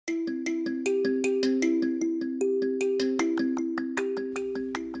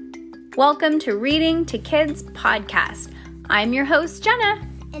Welcome to Reading to Kids podcast. I'm your host, Jenna.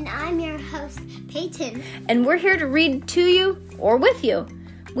 And I'm your host, Peyton. And we're here to read to you or with you.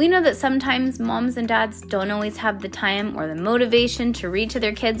 We know that sometimes moms and dads don't always have the time or the motivation to read to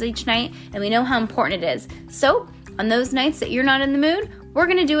their kids each night, and we know how important it is. So, on those nights that you're not in the mood, we're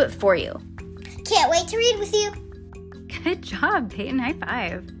going to do it for you. Can't wait to read with you. Good job, Peyton. High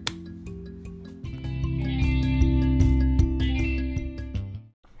five.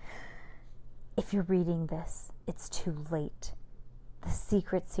 If you're reading this, it's too late. The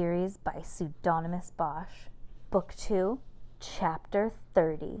Secret Series by Pseudonymous Bosch, Book 2, Chapter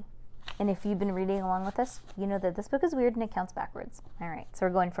 30. And if you've been reading along with us, you know that this book is weird and it counts backwards. All right, so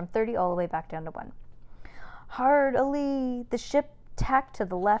we're going from 30 all the way back down to 1. Hard alee! The ship tacked to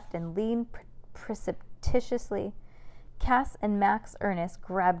the left and leaned precipitously. Cass and Max Ernest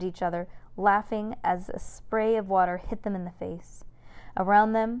grabbed each other, laughing as a spray of water hit them in the face.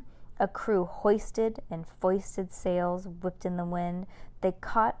 Around them, a crew hoisted and foisted sails whipped in the wind. They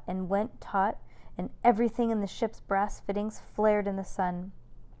caught and went taut, and everything in the ship's brass fittings flared in the sun.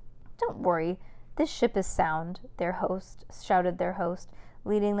 "Don't worry, this ship is sound," shouted their host,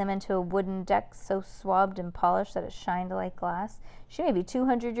 leading them into a wooden deck so swabbed and polished that it shined like glass. "She may be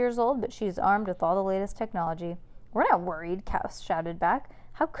 200 years old, but she's armed with all the latest technology." "We're not worried," Cass shouted back.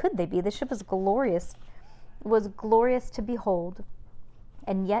 How could they be? The ship was glorious to behold.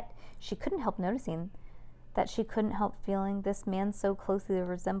 And yet, she couldn't help noticing that she couldn't help feeling this man so closely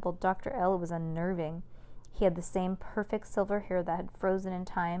resembled Dr. L. was unnerving. He had the same perfect silver hair that had frozen in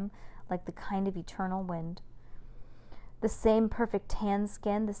time, like the kind of eternal wind. The same perfect tan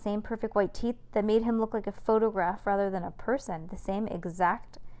skin, the same perfect white teeth that made him look like a photograph rather than a person, the same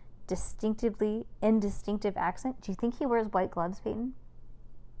exact, distinctively indistinctive accent. Do you think he wears white gloves, Peyton?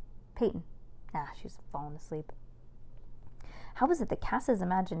 Peyton. She's fallen asleep. How was it that Cass's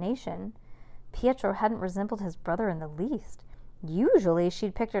imagination? Pietro hadn't resembled his brother in the least. Usually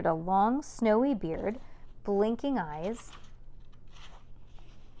she'd pictured a long, snowy beard, blinking eyes,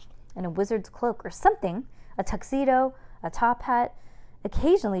 and a wizard's cloak or something, a tuxedo, a top hat.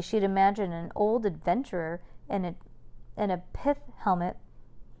 Occasionally she'd imagined an old adventurer in a pith helmet,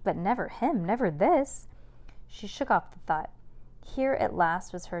 but never him, never this. She shook off the thought. Here at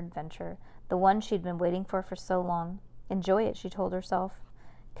last was her adventure, the one she'd been waiting for so long. Enjoy it, she told herself.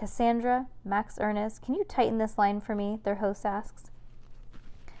 "Cassandra, Max Ernest, can you tighten this line for me?" their host asks.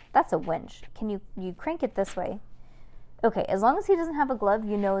 "That's a winch. Can you crank it this way?" "Okay, as long as he doesn't have a glove,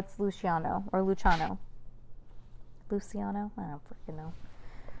 you know it's Luciano. Luciano? I don't freaking know.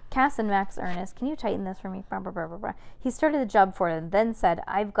 "Cass and Max Ernest, can you tighten this for me?" Blah, blah, blah, blah, blah. He started the job for them, then said,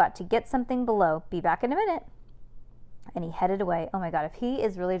 "I've got to get something below. Be back in a minute." And he headed away. Oh my God, if he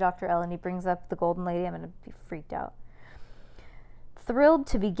is really Dr. L and he brings up the Golden Lady, I'm going to be freaked out. Thrilled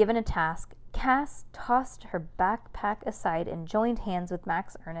to be given a task, Cass tossed her backpack aside and joined hands with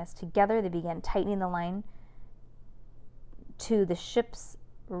Max Ernest. Together they began tightening the line to the ship's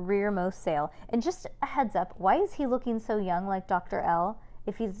rearmost sail. And just a heads up, why is he looking so young like Dr. L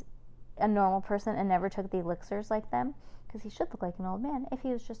if he's a normal person and never took the elixirs like them? Because he should look like an old man if he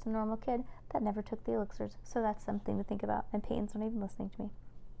was just a normal kid that never took the elixirs. So that's something to think about. And Peyton's not even listening to me.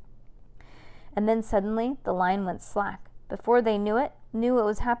 And then suddenly the line went slack. Before they knew what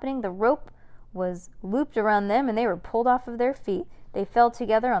was happening, the rope was looped around them and they were pulled off of their feet. They fell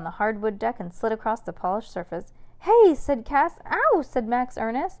together on the hardwood deck and slid across the polished surface. "Hey," said Cass. "Ow," said Max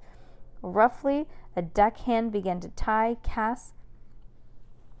Ernest. Roughly, a deckhand began to tie Cass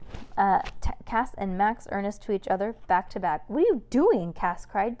and Max Ernest to each other, back to back. "What are you doing?" Cass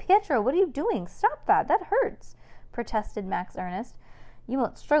cried. "Pietro, what are you doing? Stop that. That hurts," protested Max Ernest. "You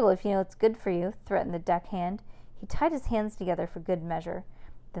won't struggle if you know it's good for you," threatened the deckhand. He tied his hands together for good measure,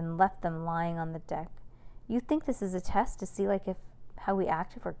 then left them lying on the deck. "You think this is a test to see how we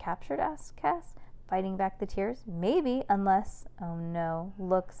act if we're captured?" asked Cass, fighting back the tears. "Maybe, unless—" "Oh no,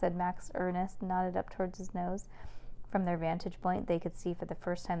 look," said Max Ernest, nodded up towards his nose. From their vantage point, they could see for the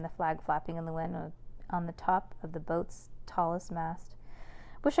first time the flag flapping in the wind on the top of the boat's tallest mast.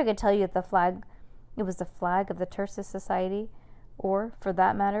 "Wish I could tell you that it was the flag of the Tertius Society, or, for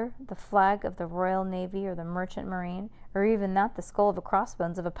that matter, the flag of the Royal Navy or the Merchant Marine, or even that the skull of a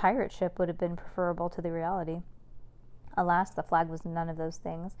crossbones of a pirate ship would have been preferable to the reality. Alas, the flag was none of those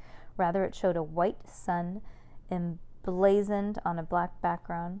things. Rather, it showed a white sun emblazoned on a black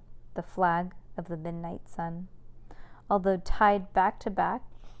background, the flag of the midnight sun. Although tied back to back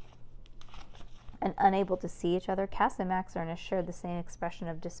and unable to see each other, Cass and Max Ernest shared the same expression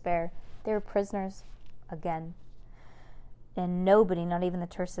of despair. They were prisoners again. And nobody, not even the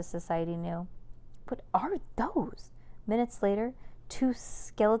Tertius Society, knew. What are those? Minutes later, Two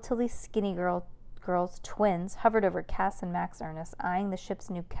skeletally skinny girls, twins, hovered over Cass and Max Ernest, eyeing the ship's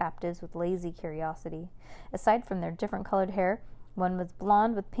new captives with lazy curiosity. Aside from their different colored hair, one was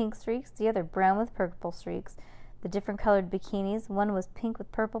blonde with pink streaks, the other brown with purple streaks. The different colored bikinis, one was pink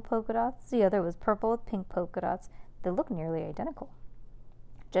with purple polka dots, the other was purple with pink polka dots. They looked nearly identical.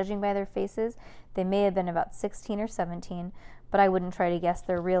 Judging by their faces, they may have been about 16 or 17, but I wouldn't try to guess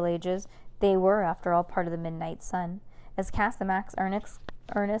their real ages. They were, after all, part of the midnight sun. As Cass and Max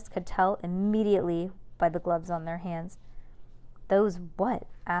Ernest could tell immediately by the gloves on their hands. "Those what?"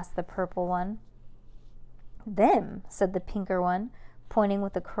 asked the purple one. "Them," said the pinker one, pointing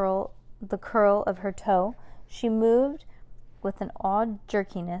with the curl of her toe. She moved with an odd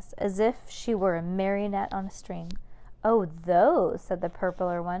jerkiness, as if she were a marionette on a string. "Oh, those," said the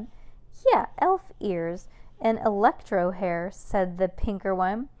purpler one. "Yeah, elf ears and electro hair," said the pinker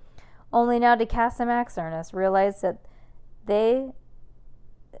one. Only now did Cass and Max Ernest realize that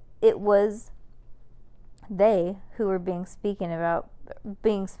it was they who were being spoken about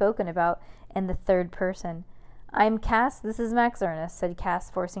in the third person. "I'm Cass, this is Max Ernest," said Cass,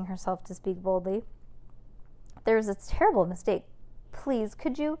 forcing herself to speak boldly. "There's a terrible mistake. Please,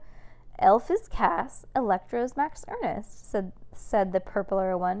 could you—" "Elf is Cass, Electro is Max Ernest," said the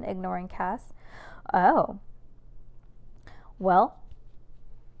purpler one, ignoring Cass. "Oh. Well,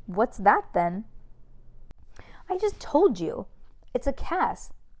 what's that then?" "I just told you. It's a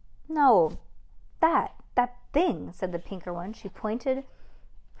Cass." "No, that thing," said the pinker one. She pointed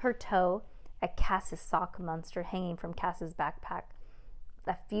her toe at Cass's sock monster hanging from Cass's backpack,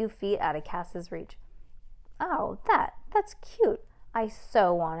 a few feet out of Cass's reach. "Oh, that's cute. I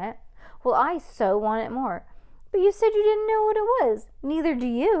so want it." "Well, I so want it more." "But you said you didn't know what it was." "Neither do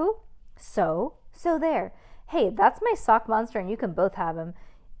you." So there. "Hey, that's my sock monster and you can both have him.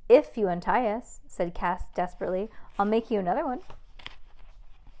 If you untie us," said Cass desperately. "I'll make you another one."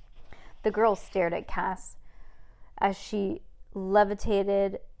 The girls stared at Cass as she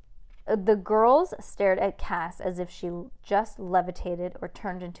levitated. The girls stared at Cass as if she just levitated or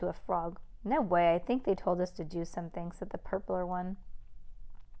turned into a frog. "No way, I think they told us to do something," said the purpler one.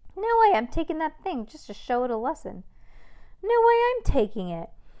 "No way, I'm taking that thing just to show it a lesson." "No way, I'm taking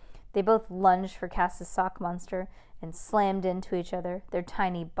it." They both lunged for Cass's sock monster and slammed into each other. Their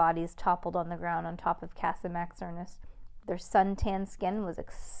tiny bodies toppled on the ground on top of Cass and Max Ernest. Their sun-tanned skin was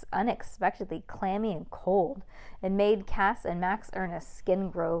unexpectedly clammy and cold. It made Cass and Max Ernest's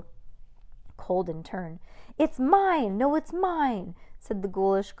skin grow cold in turn. "It's mine! No, it's mine!" said the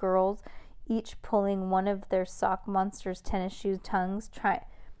ghoulish girls, each pulling one of their sock monster's tennis shoe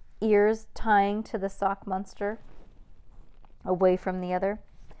ears tying to the sock monster away from the other.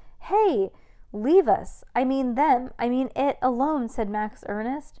 "Hey, leave us. I mean them. I mean it alone," said Max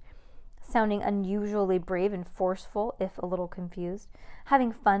Ernest, sounding unusually brave and forceful, if a little confused.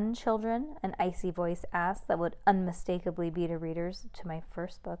 "Having fun, children?" an icy voice asked that would unmistakably be to readers to my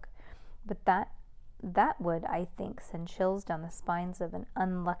first book. But that would, I think, send chills down the spines of an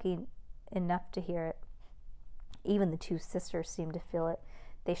unlucky enough to hear it. Even the two sisters seemed to feel it.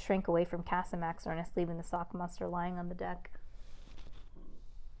 They shrank away from Cass and Max Ernest, leaving the sock monster lying on the deck.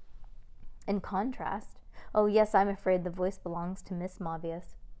 In contrast, oh yes, I'm afraid the voice belongs to Miss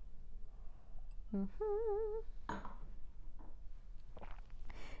Mobius.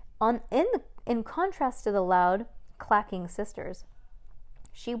 In contrast to the loud, clacking sisters,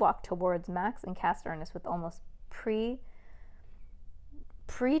 she walked towards Max and Cass Ernest with almost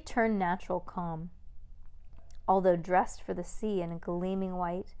preternatural calm. Although dressed for the sea in a gleaming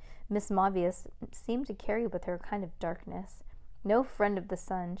white, Miss Mobius seemed to carry with her a kind of darkness. No friend of the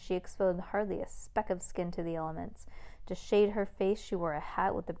sun, she exposed hardly a speck of skin to the elements. To shade her face, she wore a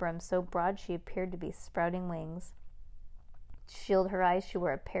hat with the brim so broad she appeared to be sprouting wings. To shield her eyes, she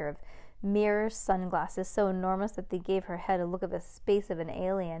wore a pair of mirror sunglasses so enormous that they gave her head a look of a space of an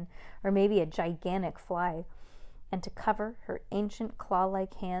alien, or maybe a gigantic fly. And to cover her ancient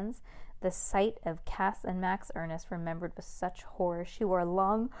claw-like hands, the sight of Cass and Max Ernest remembered with such horror. She wore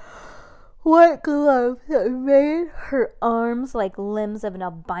long white gloves that made her arms like limbs of an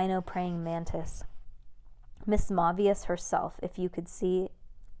albino praying mantis. Miss Mobius herself, if you could see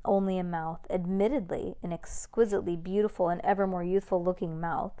only a mouth, admittedly an exquisitely beautiful and ever more youthful-looking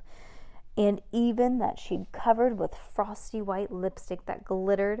mouth, and even that she'd covered with frosty white lipstick that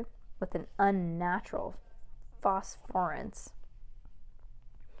glittered with an unnatural phosphorescence.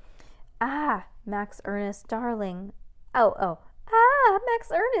 "Ah, Max Ernest, darling. Ah,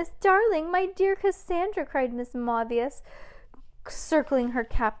 Max Ernest, darling, my dear Cassandra," cried Miss Mobius, circling her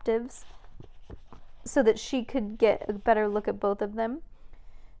captives so that she could get a better look at both of them.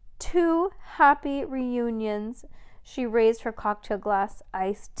 "Two happy reunions," She raised her cocktail glass,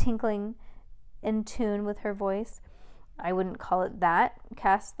 ice tinkling in tune with her voice. I wouldn't call it that,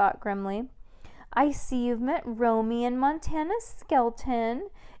 Cass thought grimly. I see you've met Romy and Montana Skelton.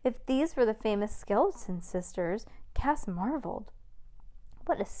 If these were the famous Skeleton sisters, Cass marveled.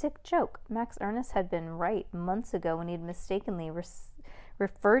 What a sick joke. Max Ernest had been right months ago when he'd mistakenly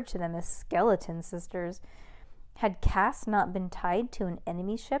referred to them as Skeleton sisters. Had Cass not been tied to an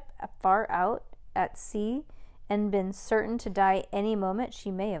enemy ship far out at sea and been certain to die any moment, she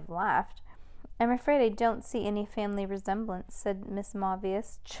may have laughed. I'm afraid I don't see any family resemblance, said Miss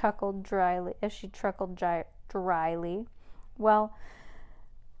Mavius, chuckled dryly. Well,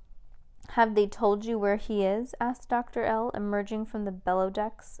 have they told you where he is? Asked Dr. L, emerging from the bellow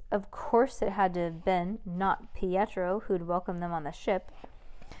decks. Of course it had to have been, not Pietro, who'd welcomed them on the ship.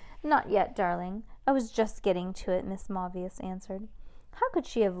 Not yet, darling. I was just getting to it, Miss Mavius answered. How could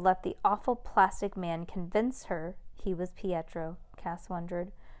she have let the awful plastic man convince her he was Pietro? Cass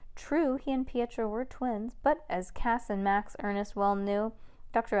wondered. True, he and Pietro were twins, but as Cass and Max Ernest well knew,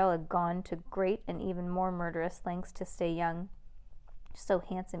 Dr. L had gone to great and even more murderous lengths to stay young. So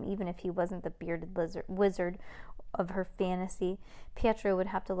handsome, even if he wasn't the bearded wizard of her fantasy, Pietro would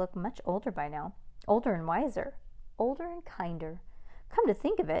have to look much older by now. Older and wiser. Older and kinder. Come to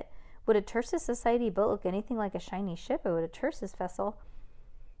think of it, would a Tursus Society boat look anything like a shiny ship, or would a Tursus vessel,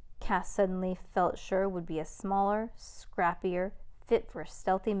 Cass suddenly felt sure, would be a smaller, scrappier, fit for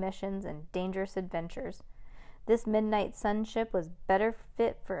stealthy missions and dangerous adventures. This Midnight Sun ship was better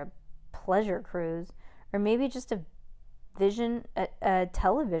fit for a pleasure cruise, or maybe just a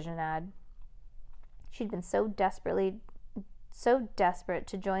television ad. She'd been so desperate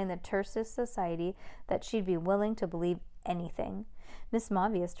to join the Tursus Society that she'd be willing to believe anything. Miss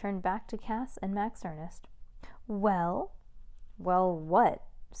Mavius turned back to Cass and Max Ernest. Well, what?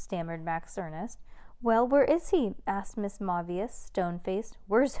 Stammered Max Ernest. Well, where is he? Asked Miss Mavius, stone-faced.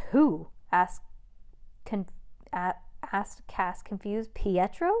 Where's who? Asked Cass, confused.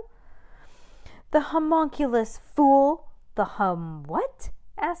 Pietro? The homunculus, fool! The what?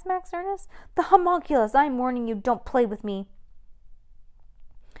 Asked Max Ernest. The homunculus! I'm warning you, don't play with me.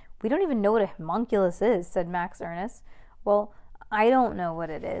 We don't even know what a homunculus is, said Max Ernest. Well, I don't know what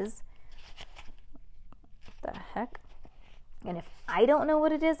it is. What the heck? And if I don't know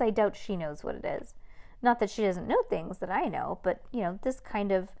what it is, I doubt she knows what it is. Not that she doesn't know things that I know, but, this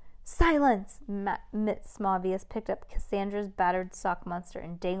kind of... Silence! Miss Mavius picked up Cassandra's battered sock monster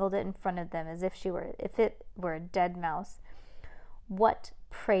and dangled it in front of them as if it were a dead mouse. What,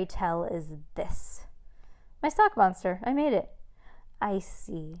 pray tell, is this? My sock monster. I made it. I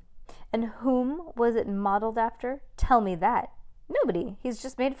see. And whom was it modeled after? Tell me that. Nobody. He's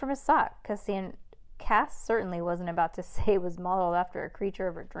just made from a sock. Cass certainly wasn't about to say it was modeled after a creature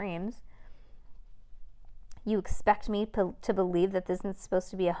of her dreams. You expect me to believe that this is supposed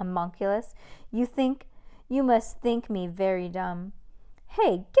to be a homunculus? You must think me very dumb.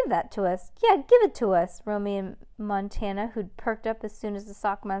 Hey, give that to us. Yeah, give it to us, Romy and Montana, who'd perked up as soon as the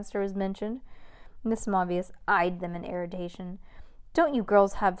sock monster was mentioned. Miss Mavius eyed them in irritation. Don't you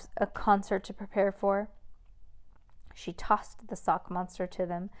girls have a concert to prepare for? She tossed the sock monster to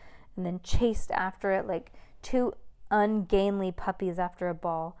them and then chased after it like two ungainly puppies after a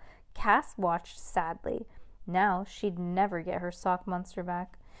ball. Cass watched sadly. Now she'd never get her sock monster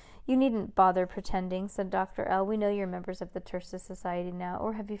back. You needn't bother pretending, said Dr. L. We know you're members of the Tursus Society now.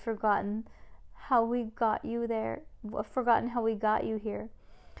 Or have you forgotten how we got you there? Forgotten how we got you here?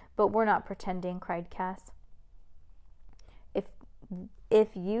 But we're not pretending, cried Cass.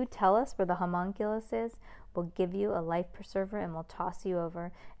 If you tell us where the homunculus is, we'll give you a life preserver and we'll toss you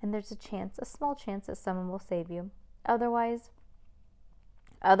over. And there's a small chance that someone will save you. Otherwise,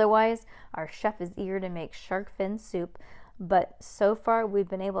 our chef is eager to make shark fin soup, but so far we've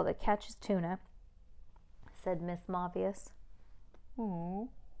been able to catch his tuna, said Miss Mavius.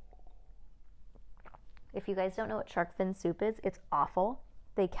 If you guys don't know what shark fin soup is, it's awful.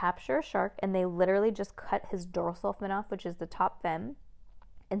 They capture a shark and they literally just cut his dorsal fin off, which is the top fin,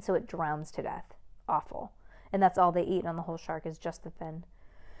 and so it drowns to death. Awful. And that's all they eat on the whole shark is just the fin.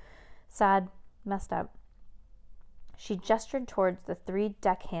 Sad. Messed up. She gestured towards the three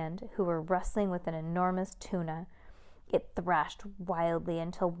deckhand who were wrestling with an enormous tuna. It thrashed wildly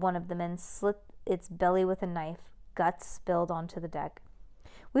until one of the men slit its belly with a knife. Guts spilled onto the deck.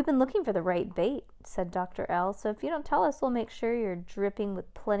 We've been looking for the right bait, said Dr. L, so if you don't tell us, we'll make sure you're dripping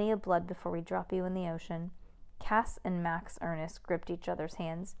with plenty of blood before we drop you in the ocean. Cass and Max Ernest gripped each other's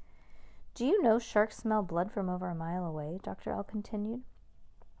hands. Do you know sharks smell blood from over a mile away? Dr. L continued.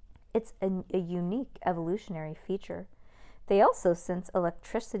 It's a unique evolutionary feature. They also sense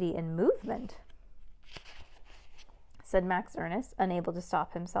electricity and movement. said Max Ernest, unable to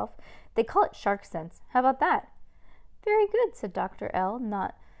stop himself. They call it shark sense. How about that? Very good, said Dr. L,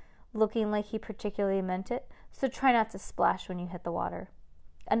 not looking like he particularly meant it. So try not to splash when you hit the water.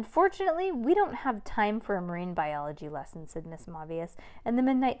 Unfortunately, we don't have time for a marine biology lesson, said Miss Mobius, and the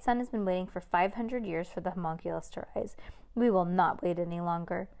midnight sun has been waiting for 500 years for the homunculus to rise. We will not wait any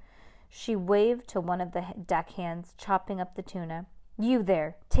longer. She waved to one of the deckhands, chopping up the tuna. You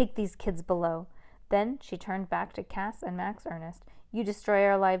there, take these kids below. Then she turned back to Cass and Max Ernest. You destroy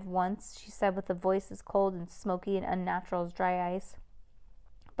our lives once, she said with a voice as cold and smoky and unnatural as dry ice.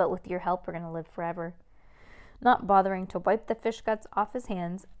 But with your help, we're going to live forever. Not bothering to wipe the fish guts off his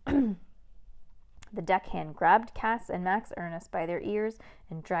hands, the deckhand grabbed Cass and Max Ernest by their ears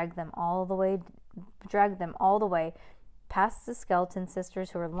and dragged them all the way past the skeleton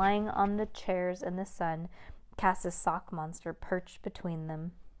sisters who were lying on the chairs in the sun, Cass's sock monster perched between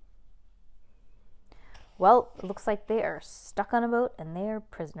them. Well, it looks like they are stuck on a boat and they are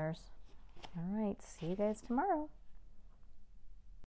prisoners. All right, see you guys tomorrow.